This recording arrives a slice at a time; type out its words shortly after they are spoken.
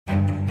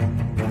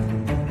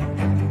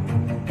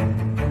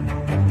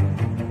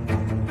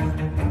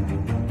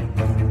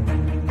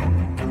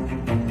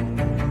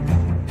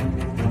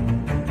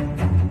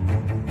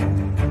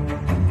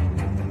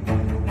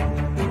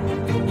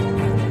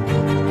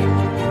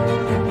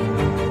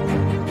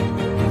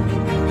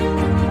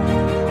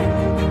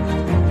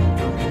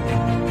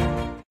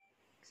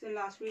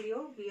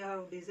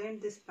have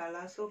designed this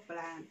palazzo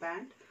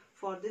pant.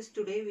 For this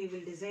today we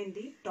will design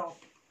the top.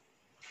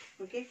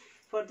 Okay,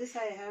 for this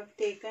I have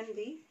taken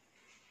the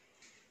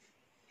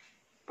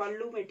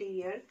pallu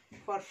material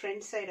for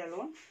front side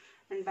alone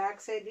and back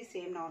side the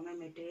same normal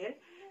material,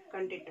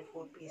 content to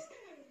 4 piece.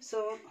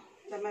 So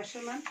the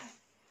measurement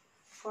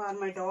for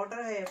my daughter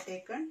I have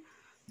taken.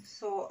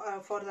 So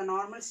for the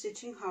normal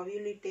stitching, how will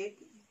you take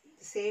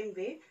the same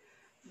way?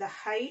 The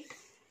height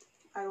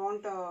I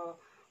want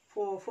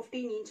for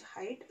 15-inch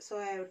height, so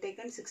I have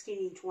taken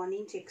 16-inch, 1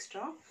 inch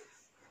extra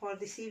for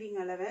the seaming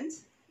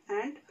allowance.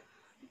 And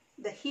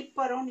the hip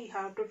around you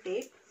have to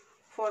take.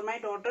 For my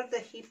daughter the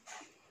hip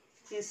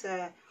is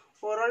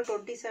overall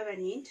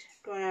 27-inch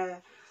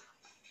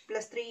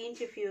plus 3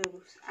 inch if you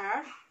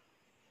add,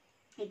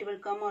 it will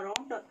come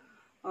around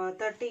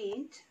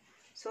 30-inch.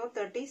 So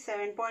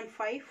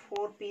 37.5,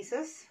 4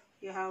 pieces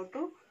you have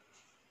to,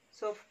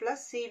 so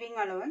plus seaming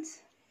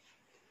allowance,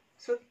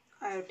 so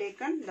I have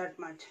taken that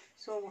much.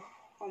 So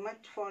how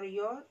much for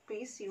your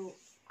piece you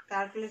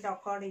calculate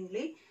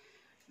accordingly.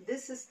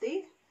 This is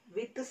the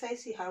width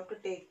size you have to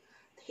take,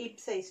 hip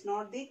size,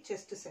 not the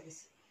chest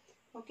size.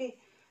 Okay,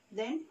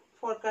 then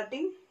for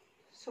cutting,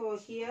 so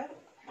here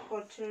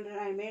for children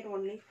I made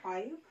only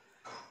 5,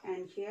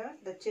 and here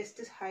the chest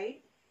is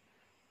height,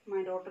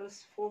 my daughter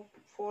is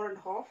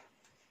 4.5,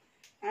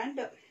 and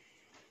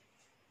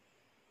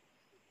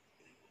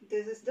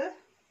this is the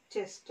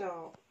chest,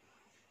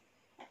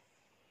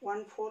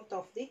 1/4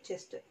 of the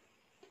chest.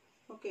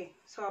 Okay,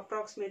 so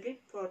approximately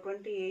for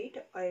 28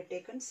 I have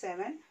taken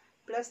 7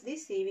 plus the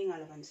seaming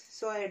allowance.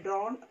 So I have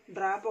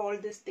drap all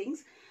these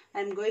things. I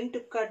am going to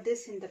cut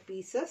this in the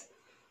pieces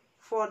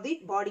for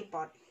the body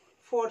part.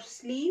 For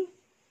sleeve,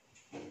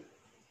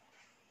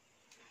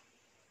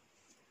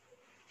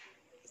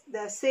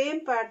 the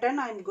same pattern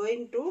I am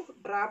going to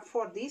drap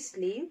for the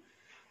sleeve.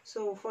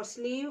 So for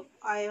sleeve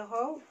I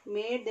have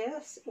made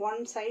a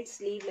one side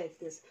sleeve like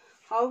this.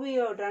 How we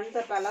have done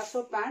the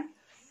palazzo pant,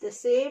 the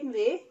same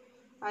way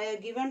I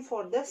have given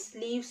for the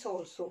sleeves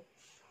also.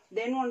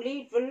 Then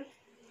only it will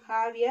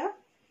have a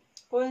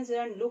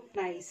coincident look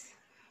nice.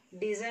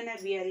 Designer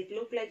wear, it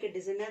look like a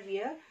designer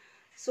wear.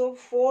 So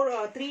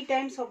for 3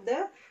 times of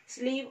the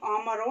sleeve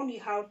arm around you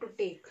have to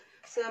take.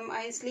 So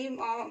my sleeve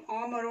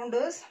arm around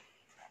is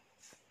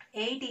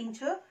 8 inch.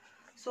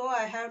 So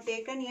I have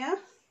taken a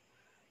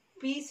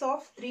piece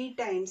of 3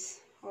 times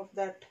of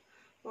that.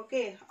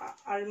 Okay,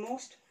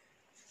 almost.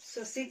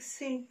 So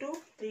 6 into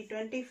 3,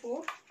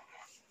 24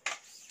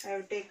 I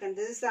have taken.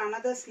 This is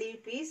another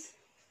sleeve piece.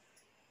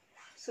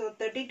 So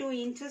 32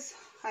 inches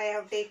I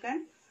have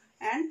taken,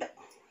 and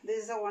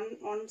this is a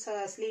one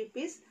sleeve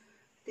piece.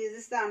 This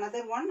is the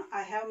another one.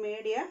 I have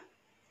made a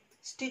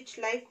stitch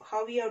like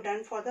how we have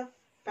done for the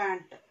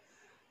pant.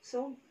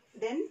 So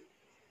then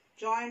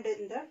joined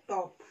in the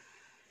top.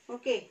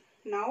 Okay,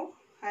 now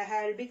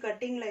I will be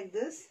cutting like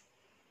this.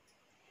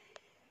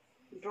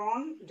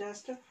 Drawn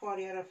just for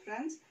your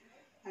reference.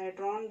 I have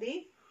drawn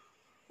the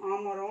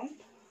arm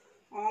around.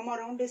 Arm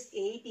around is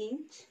 8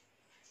 inch.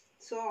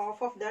 So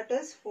half of that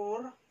is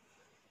 4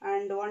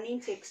 and 1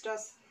 inch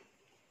extras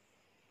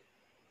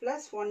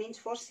plus 1 inch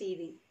for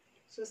seaming.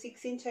 So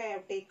 6 inch I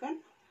have taken,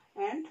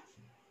 and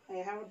I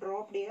have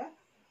dropped a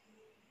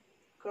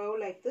curve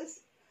like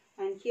this,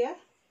 and here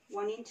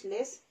 1 inch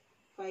less,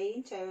 5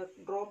 inch I have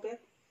dropped a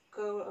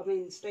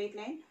curve, straight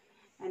line,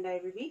 and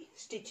I will be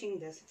stitching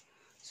this.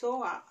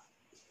 So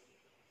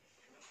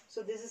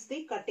so this is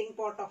the cutting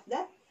part of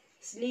the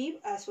sleeve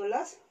as well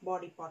as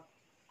body part.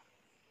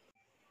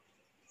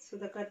 So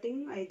the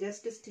cutting I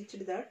just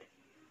stitched that.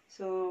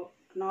 So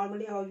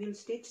normally how you will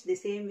stitch, the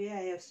same way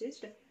I have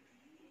stitched.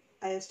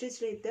 I have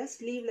stitched with the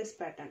sleeveless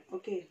pattern.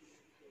 Okay,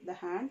 the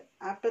hand.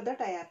 After that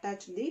I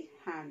attached the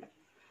hand.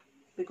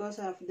 Because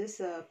of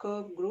this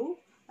curve groove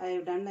I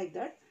have done like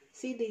that.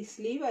 See, the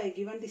sleeve I have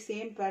given the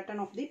same pattern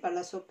of the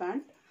palazzo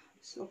pant.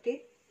 So,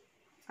 okay,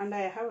 and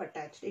I have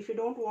attached. If you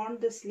don't want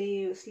the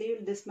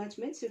sleeve this much,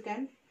 means you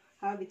can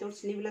have without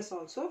sleeveless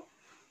also.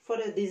 For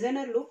a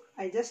designer look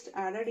I just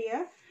added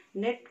a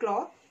net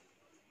cloth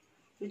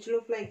which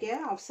look like a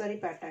half saree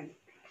pattern.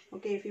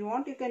 Okay, if you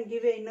want you can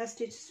give a inner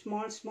stitch,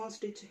 small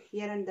stitch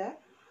here and there.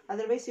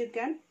 Otherwise you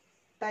can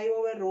tie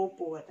over rope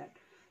over that.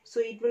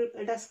 So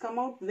it has come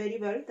out very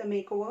well, the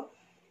makeover,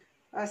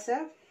 as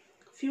a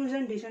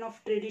fusion design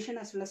of tradition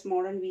as well as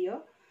modern wear.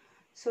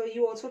 So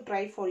you also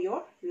try for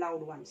your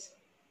loved ones.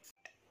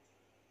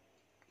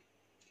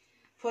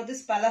 For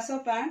this palazzo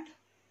pant,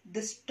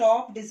 this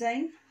top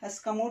design has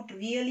come out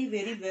really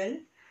very well.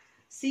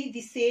 See,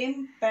 the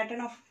same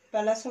pattern of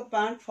palazzo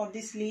pant for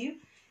the sleeve,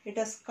 it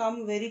has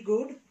come very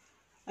good,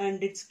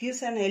 and it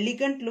gives an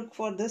elegant look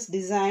for this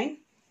design,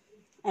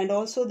 and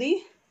also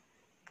the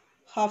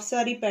half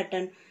saree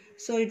pattern.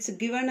 So it's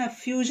given a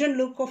fusion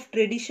look of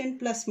tradition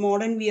plus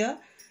modern wear.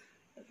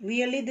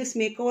 Really this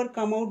makeover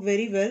come out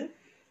very well.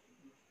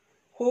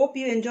 Hope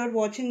you enjoyed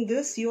watching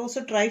this. You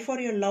also try for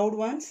your loved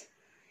ones.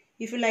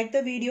 If you like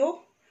the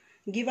video,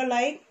 give a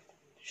like,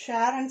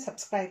 share and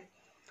subscribe.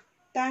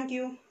 Thank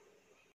you.